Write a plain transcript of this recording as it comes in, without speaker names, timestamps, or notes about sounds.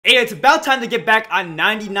Hey, it's about time to get back on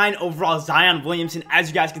 99 overall Zion Williamson. As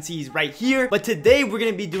you guys can see, he's right here. But today, we're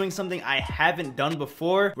going to be doing something I haven't done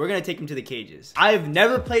before. We're going to take him to the cages. I've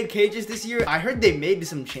never played cages this year. I heard they made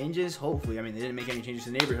some changes, hopefully. I mean, they didn't make any changes to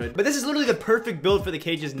the neighborhood. But this is literally the perfect build for the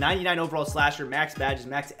cages. 99 overall slasher, max badges,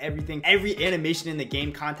 max everything. Every animation in the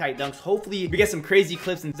game, contact dunks. Hopefully, we get some crazy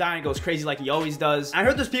clips and Zion goes crazy like he always does. I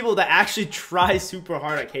heard there's people that actually try super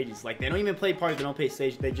hard at cages. Like, they don't even play parties, they don't play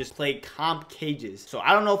stage. They just play comp cages. So,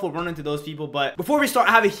 I don't know if we'll run into those people, but before we start,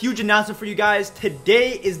 I have a huge announcement for you guys.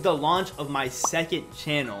 Today is the launch of my second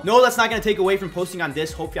channel. No, that's not going to take away from posting on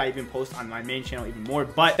this. Hopefully I even post on my main channel even more,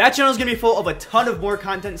 but that channel is going to be full of a ton of more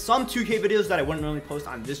content, some 2K videos that I wouldn't really post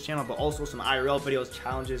on this channel, but also some IRL videos,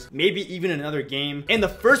 challenges, maybe even another game. And the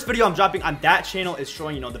first video I'm dropping on that channel is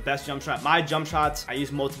showing, you know, the best jump shot, my jump shots. I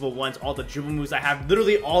use multiple ones, all the dribble moves I have,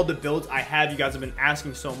 literally all the builds I have. You guys have been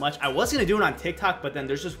asking so much. I was going to do it on TikTok, but then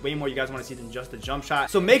there's just way more you guys want to see than just the jump shot.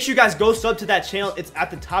 So make sure you guys go sub to that channel. It's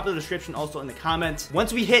at the top of the description, also in the comments.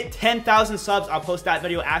 Once we hit 10,000 subs, I'll post that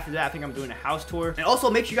video. After that, I think I'm doing a house tour. And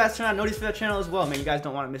also make sure you guys turn on notice for that channel as well, man. You guys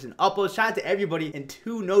don't want to miss an upload. Shout out to everybody in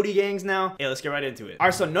 2 Noti gangs now. Hey, let's get right into it. All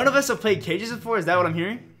right, so none of us have played cages before. Is that what I'm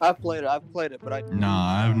hearing? I've played it, but I...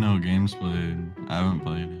 Nah, I have no games played. I haven't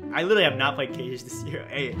played it. I literally have not played cages this year.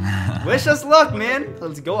 Hey, wish us luck, man.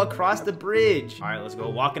 Let's go across the bridge. All right, let's go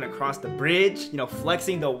walking across the bridge. You know,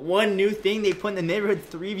 flexing the one new thing they put in the neighborhood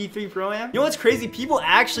 3v3 Pro-Am. You know what's crazy? People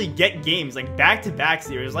actually get games like back-to-back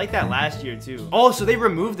series like that last year too. Oh, so they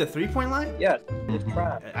removed the 3-point line? Yeah, it's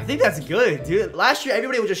crap. I think that's good, dude. Last year,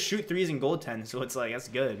 everybody would just shoot threes and goaltend, so it's like, that's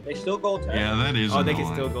good. They still goaltend. Yeah, that is. Oh, they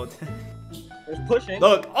can still goaltend. There's pushing.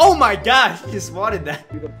 Look, oh my gosh, he just wanted that.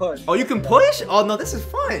 You can push. Oh, you can push? Oh no, this is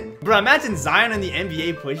fun. Bro, imagine Zion in the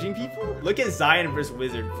NBA pushing people. Look at Zion versus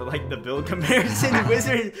Wizard for like the build comparison.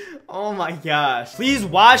 Wizard, oh my gosh. Please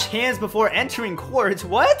wash hands before entering courts.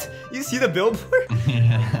 What? You see the billboard?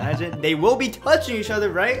 Imagine. They will be touching each other,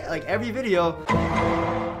 right? Like every video.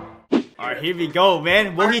 All right, here we go,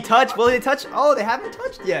 man. Will he touch? Will they touch? Oh, they haven't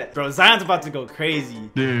touched yet. Bro, Zion's about to go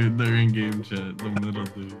crazy. Dude, they're in game chat. The middle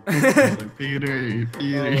dude. Like, Peter. Oh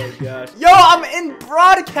my gosh. Yo, I'm in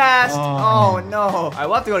broadcast. Oh no. All right,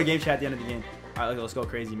 we'll have to go to game chat at the end of the game. All right, let's go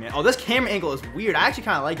crazy, man. Oh, this camera angle is weird. I actually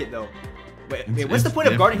kind of like it though. Wait, what's the point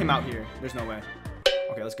of guarding him out here? There's no way.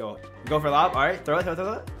 Okay, let's go. Go for a lob. All right, throw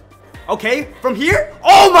it. Okay, from here?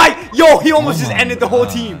 Oh my, yo, he almost just ended the whole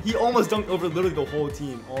team. He almost dunked over literally the whole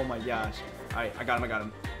team. Oh my gosh. All right, I got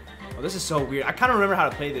him. Oh, this is so weird. I kind of remember how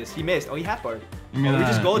to play this. He missed. Oh, he half barred. Oh, we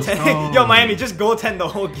just goaltend. Yo, Miami, just goaltend the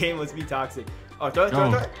whole game. Let's be toxic. Oh, throw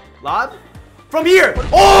it. Lob. From here.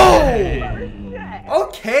 Oh!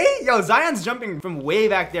 Okay. Yo, Zion's jumping from way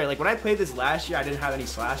back there. Like, when I played this last year, I didn't have any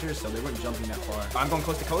slashers, so they weren't jumping that far. I'm going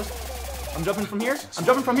coast to coast. I'm jumping from here.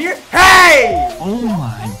 Hey! Oh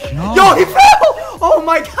my god. Yo, he fell! Oh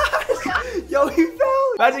my gosh. Yo, he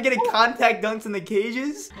fell. Imagine getting contact dunks in the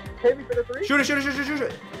cages. Hit me for the 3. Shoot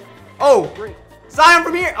it. Oh. Zion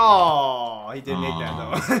from here. Oh, he did make that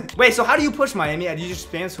though. Wait, so how do you push Miami? Do you just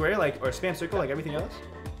spam square like, or spam circle like everything else?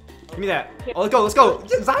 Give me that. Oh, let's go.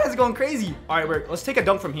 Zion's going crazy. All right, let's take a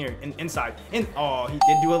dunk from here, inside. Oh, he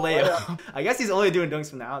did do a layup. I guess he's only doing dunks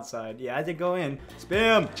from the outside. Yeah, I did go in.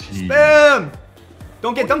 Spam.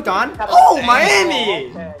 Don't get dunked on. Oh,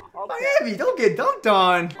 Miami. Miami, don't get dunked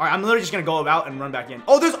on. All right, I'm literally just gonna go out and run back in.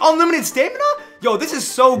 Oh, there's unlimited stamina? Yo, this is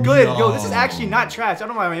so good. No. Yo, this is actually not trash. I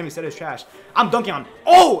don't know why Miami said it's trash. I'm dunking on.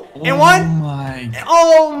 Oh, and one.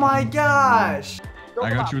 Oh my gosh.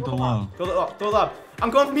 I got you with the low. Throw it up. I'm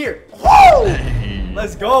going from here. Whoa! Hey.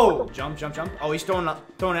 Let's go. Jump. Oh, he's throwing it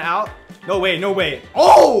out. No way.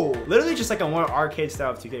 Oh! Literally just like a more arcade style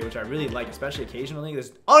of 2K, which I really like, especially occasionally.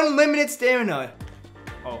 There's unlimited stamina.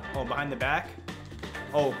 Oh, behind the back.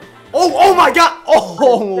 Oh my god!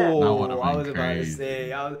 Oh! I was about to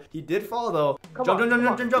say. He did fall though. Jump.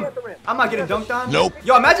 I'm not getting dunked on. Nope.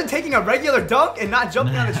 Yo, imagine taking a regular dunk and not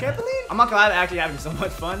jumping on the trampoline. I'm not gonna lie, I'm actually having so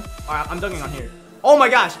much fun. All right, I'm dunking on here. Oh my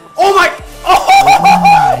gosh! Oh my god!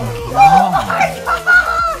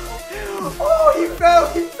 Oh, he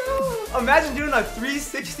fell! Imagine doing a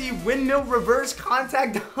 360 windmill reverse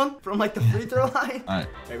contact dunk from like the free throw line. All right.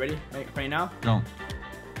 Okay, ready? Ready now? Go.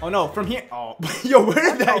 Oh no, from here. Oh, yo, where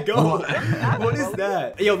did that go? What is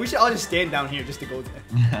that? Yo, we should all just stand down here just to go.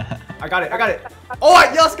 I got it. Oh,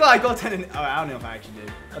 let's go. I goaltended. Oh, I don't know if I actually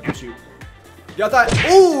did. Let me shoot. Y'all thought,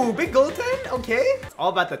 ooh, big goaltend? Okay. It's all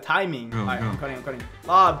about the timing. All right, I'm cutting.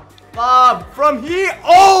 Lob from here.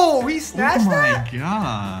 Oh, he snatched that? Oh my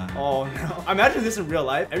god. Oh no. Imagine this in real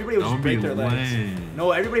life. Everybody would just break their legs.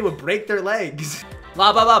 No, everybody would break their legs.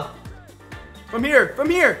 Lob. From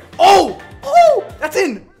here. Oh, that's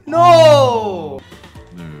in. No.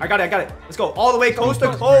 Dude. I got it. Let's go all the way coast to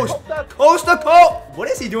coast. Coast to coast. What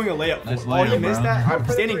is he doing a layup? Nice Oh, he layup, missed bro. that. I'm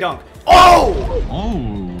standing dunk. Oh!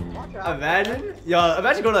 Oh. Imagine. Yo,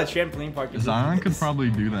 imagine going to a trampoline park. Zion could probably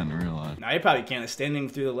do that in real life. Nah, he probably can't. Standing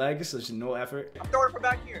through the legs, so there's no effort. I'm throwing it from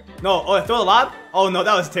back here. No, oh, throw the lob? Oh, no,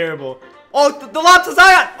 that was terrible. Oh, the lob to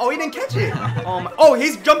Zion. Oh, he didn't catch it. Oh,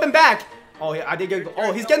 he's jumping back. Oh, I did get.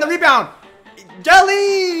 Oh, he's getting the rebound.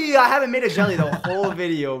 Jelly! I haven't made a jelly the whole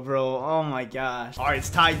video, bro. Oh my gosh. All right, it's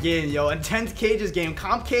tied game, yo. Intense cages game.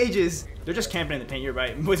 Comp cages. They're just camping in the paint. You're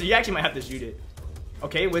right. Wizard, you actually might have to shoot it.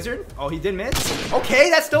 Okay, Wizard. Oh, he did miss. Okay,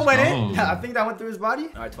 that still went in. I think that went through his body.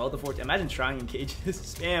 All right, 12 to 14. Imagine trying in cages.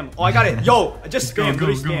 Spam. Oh, I got it. Yo, just spam.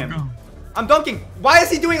 Really spam. I'm dunking. Why is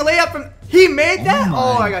he doing a layup from? He made that?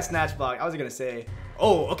 Oh, I got snatch block. I was gonna say.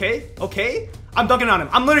 Oh, okay. I'm dunking on him.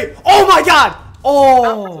 I'm literally. Oh my god.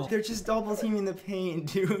 Oh, they're just double teaming the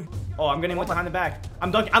paint, dude. Oh, I'm getting one behind the back. I'm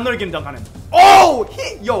dunking. I'm literally getting dunked on him. Oh,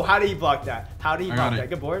 yo, how did he block that? How did he block that?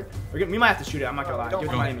 Good board. We might have to shoot it. I'm not gonna lie. Give it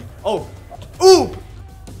to my enemy. Oh, ooh.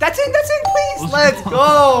 That's in, please. Let's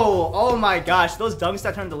go. Oh my gosh, those dunks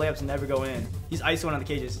that turn to layups never go in. He's ISOing on the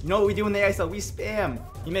cages. You know what we do when they ISO? We spam.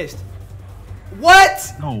 He missed.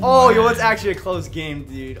 What? No oh, way. yo, it's actually a close game,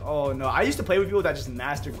 dude. Oh, no. I used to play with people that just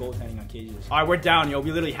master goaltending on cages. All right, we're down, yo. We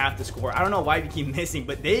literally have to score. I don't know why we keep missing,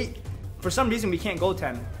 but for some reason, we can't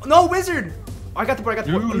goaltend. No, Wizard. Oh, I got the board.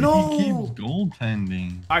 Dude, no. he keeps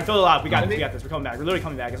goaltending. Oh, All right, throw the lob. We got this. We're coming back. We're literally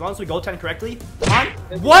coming back. As long as we goaltend correctly. Come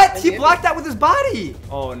on. What? He blocked that with his body.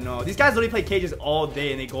 Oh, no. These guys literally play cages all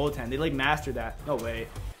day, and they goaltend. They, like, master that. No way.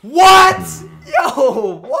 What?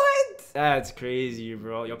 Yo, what? That's crazy,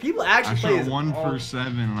 bro. Yo, people actually play I shot 1 for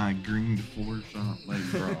 7 and I greened 4 shots. Like,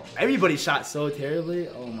 bro. Everybody shot so terribly.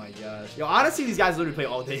 Oh my gosh. Yo, honestly, these guys literally play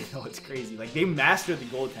all day though. It's crazy. Like, they mastered the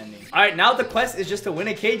goaltending. All right, now the quest is just to win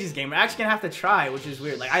a cages game. We're actually gonna have to try, which is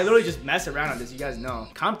weird. Like, I literally just mess around on this. You guys know.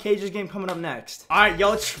 Comp cages game coming up next. All right,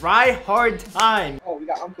 yo, try hard time. Oh, we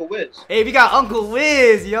got Uncle Wiz. Hey, we got Uncle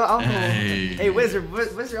Wiz, yo, Uncle. Hey, hey Wizard,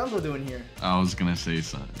 what's your uncle doing here? I was gonna say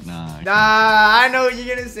something. Nah, I know what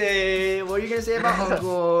you're gonna say. What are you gonna say about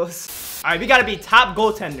uncles? All right, we gotta be top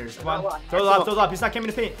goaltenders. Come on, throw it up. He's not coming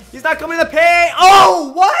to the paint. He's not coming to the paint.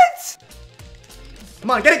 Oh, what? Come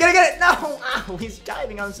on, get it. No, ow, he's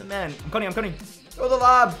diving on some man. I'm cutting. Throw the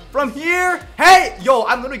lob from here. Hey, yo,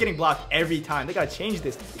 I'm literally getting blocked every time. They gotta change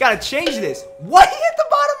this. What? He hit the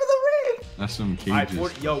bottom of the ring. that's some cages. All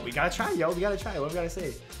right, yo, we gotta try. What do we gotta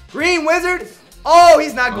say? Green Wizard. Oh,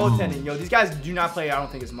 he's not goaltending. Yo, these guys do not play, I don't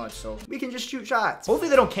think, as much, so we can just shoot shots. Hopefully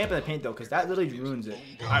they don't camp in the paint, though, because that literally ruins it.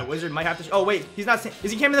 All right, Wizard might have to... Oh, wait, he's not...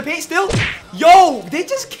 Is he camping in the paint still? Yo, they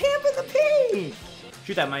just camp in the paint.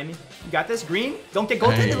 Shoot that, Miami. You got this. Green, don't get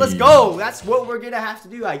goaltended. Hey. Let's go. That's what we're going to have to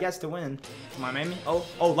do, I guess, to win. Come on, Miami. Oh,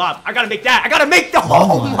 lob. I got to make that.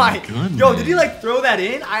 Oh, my. Goodness. Yo, did he, like, throw that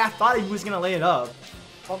in? I thought he was going to lay it up.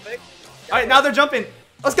 All right, now they're jumping.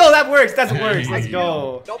 Let's go. That works. That works. Let's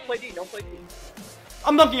go. Don't play D.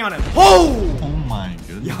 I'm dunking on him. Oh my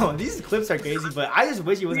goodness. Yo, these clips are crazy, but I just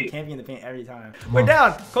wish he wasn't camping in the paint every time. We're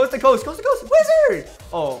down. Coast to coast. Wizard.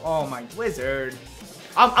 Oh my Wizard.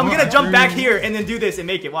 I'm gonna jump back here and then do this and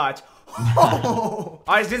make it. Watch. Oh.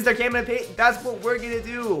 All right, since they're camping in the paint, that's what we're gonna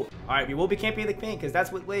do. All right, we will be camping in the paint because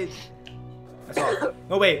that's what wait. That's all.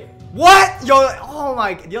 No wait. What? Yo, oh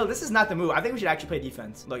my. Yo, this is not the move. I think we should actually play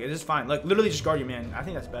defense. Look, it's just fine. Look, literally just guard your man. I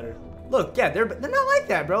think that's better. Look, yeah, they're not like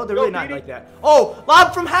that, bro. They're really not like that. Oh,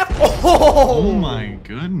 lob from half. Oh my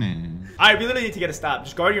goodness. All right, we literally need to get a stop.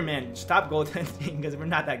 Just guard your man. Stop goaltending because we're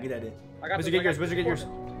not that good at it. Wizard, get yours.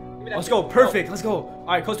 Let's go. Perfect. Let's go. All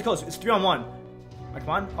right, coast to coast. It's 3-on-1. All right, come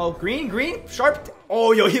on. Oh, green. Sharp.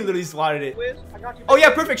 Oh, yo, he literally swatted it. Oh, yeah,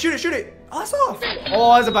 perfect. Shoot it. Oh, that's off. Oh,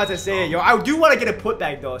 I was about to say it, yo. I do want to get a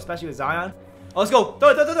putback, though, especially with Zion. Oh, let's go. Throw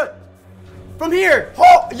it. From here.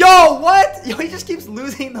 Oh, yo, what? Yo, he just keeps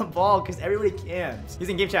losing the ball because everybody camps. He's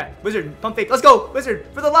in game chat. Wizard, pump fake. Let's go. Wizard,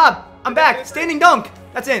 for the lob. I'm back. Standing dunk.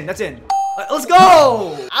 That's in. Let's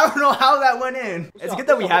go. I don't know how that went in. It's good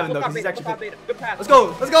that we have him, though, because he's actually good. Let's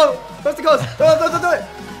go. Coast to coast. Throw it.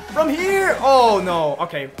 From here. Oh, no.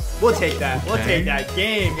 Okay. We'll take that. We'll take that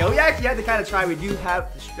game. Yo, we actually had to kind of try. We do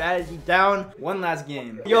have the strategy down. One last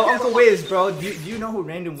game. Yo, Uncle Wiz, bro. Do you know who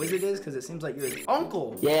Random Wizard is? Because it seems like you're his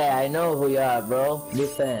uncle. Yeah, I know who you are, bro. Big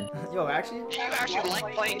fan. Yo, actually? Do you actually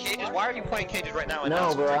like playing cages? Why are you playing cages right now?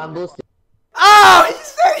 No, bro. I'm boosting. Oh, he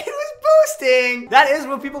said he was boosting. That is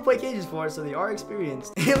what people play cages for, so they are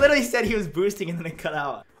experienced. He literally said he was boosting and then it cut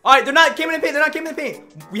out. All right, they're not camping in the paint.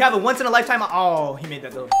 We have a once-in-a-lifetime. Oh, he made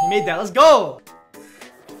that, though. Let's go.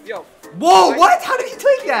 Yo. Whoa, what? How did he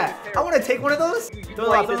take that? I want to take one of those.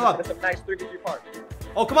 Throw it up. That's a nice 3-3 part.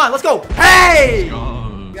 Oh, come on. Let's go. Hey.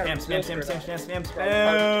 Oh.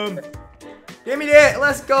 Spam. Give me that.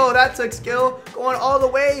 Let's go. That took skill. Going all the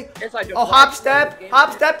way. Oh, hop step.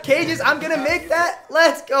 Cages. I'm going to make that.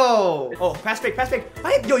 Let's go. Oh, pass fake.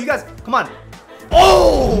 Yo, you guys, come on.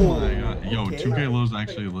 Oh my god. Yo, okay. 2K Low's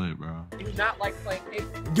actually lit, bro. Do you not like playing cages?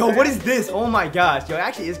 Yo, what is this? Oh my gosh. Yo, it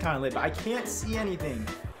actually is kind of lit, but I can't see anything.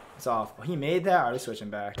 It's off. Oh, he made that. Alright, switching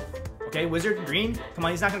back. Okay, wizard, green. Come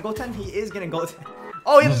on, he's not going to go 10. He is going to go 10.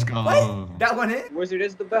 Oh, Let's go. What? That one hit? Wizard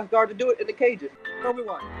is the best guard to do it in the cages. Throw me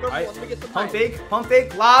one. Alright, Let me get some pump height.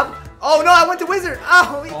 fake, lob. Oh no, I went to wizard.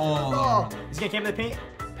 Oh, Oh. He's going to camp in the paint.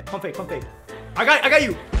 Pump fake. I got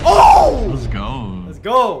you. Oh! Let's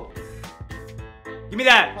go. Give me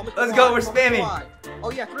that. Let's go. We're spamming.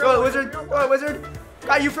 Oh yeah, Go it, wizard.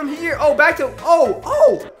 Got you from here. Oh, back to.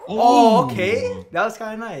 Oh, okay. That was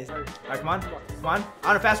kind of nice. All right, come on.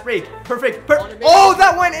 On a fast break. Perfect. Oh,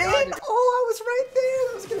 that went in. Oh, I was right there.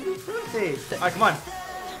 That was gonna be perfect. All right, come on.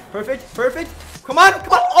 Perfect. Come on.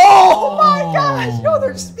 Oh my gosh. Yo,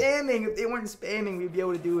 they're spamming. If they weren't spamming, we'd be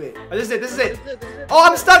able to do it. Oh, this is it. Oh,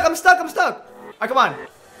 I'm stuck. All right, come on.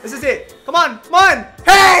 This is it. Come on.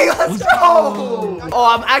 Hey, let's go. Oh,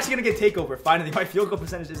 I'm actually going to get takeover. Finally, my field goal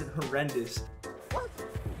percentage isn't horrendous.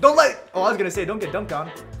 Don't let. Oh, I was going to say, don't get dunked on.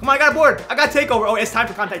 Come on, I got a board. I got takeover. Oh, it's time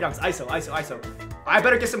for contact dunks. ISO. I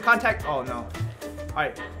better get some contact. Oh, no. All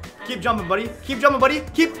right. Keep jumping, buddy. Keep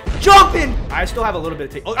jumping. I still have a little bit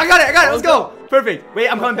of take. Oh, I got it. Let's go. Perfect. Wait,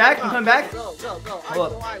 I'm coming back. Go. Hold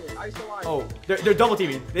ISO island. Oh, they're double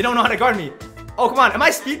teaming. They don't know how to guard me. Oh, come on. Am I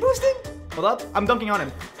speed boosting? Hold up. I'm dunking on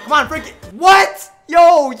him. Come on, freaking. What?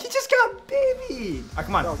 Yo, he just got baby. All right,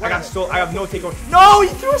 come on. I have no takeover. No, he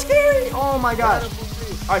threw a scary. Oh my gosh.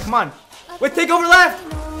 All right, come on. Wait, takeover left.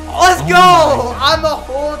 Let's go. I'm the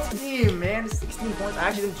whole team, man. 16 points. I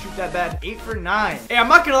actually didn't shoot that bad. 8 for 9. Hey, I'm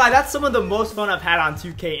not gonna lie. That's some of the most fun I've had on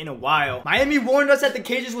 2K in a while. Miami warned us that the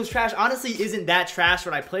cages was trash. Honestly, isn't that trash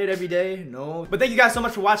when I play it every day? No. But thank you guys so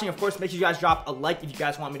much for watching. Of course, make sure you guys drop a like if you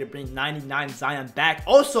guys want me to bring 99 Zion back.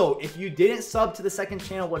 Also, if you didn't sub to the second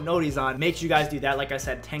channel with noties on, make sure you guys do that. Like I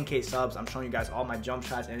said, 10K subs. I'm showing you guys all my jump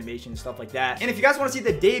shots, animations, stuff like that. And if you guys want to see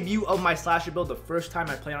the debut of my slasher build, the first time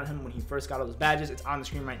I played on him when he first got all those badges, it's on the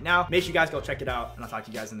screen right now. Make sure you guys go check it out, and I'll talk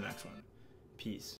to you guys in the next one. Peace.